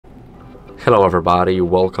Hello everybody,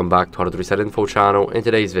 welcome back to HardReset.Info channel. In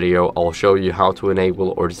today's video, I'll show you how to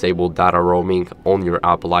enable or disable data roaming on your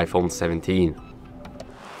Apple iPhone 17.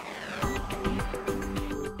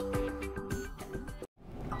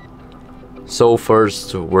 So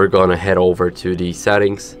first, we're gonna head over to the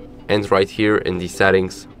settings, and right here in the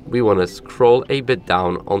settings, we wanna scroll a bit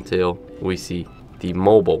down until we see the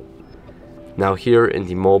mobile. Now here in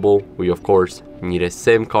the mobile, we of course need a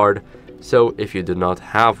SIM card, so if you do not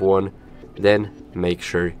have one, then make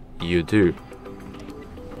sure you do.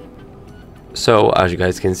 So as you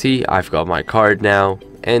guys can see, I've got my card now,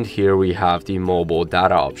 and here we have the mobile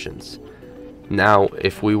data options. Now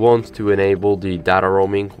if we want to enable the data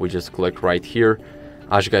roaming, we just click right here.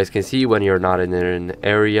 As you guys can see, when you're not in an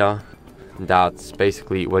area, that's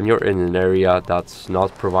basically when you're in an area that's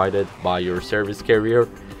not provided by your service carrier,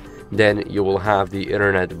 then you will have the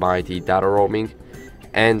internet by the data roaming,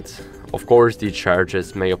 and of course the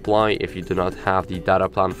charges may apply if you do not have the data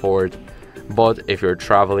plan for it, but if you're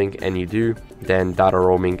traveling and you do, then data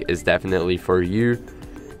roaming is definitely for you.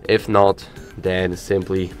 If not, then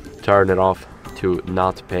simply turn it off to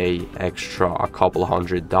not pay extra a couple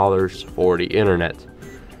 $100 for the internet,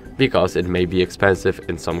 because it may be expensive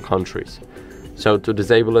in some countries. So to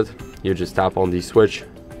disable it, you just tap on the switch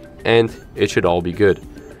and it should all be good.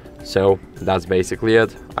 So that's basically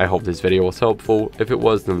it. I hope this video was helpful. If it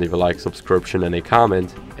was, then leave a like, subscription and a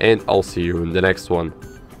comment, and I'll see you in the next one.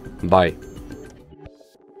 Bye.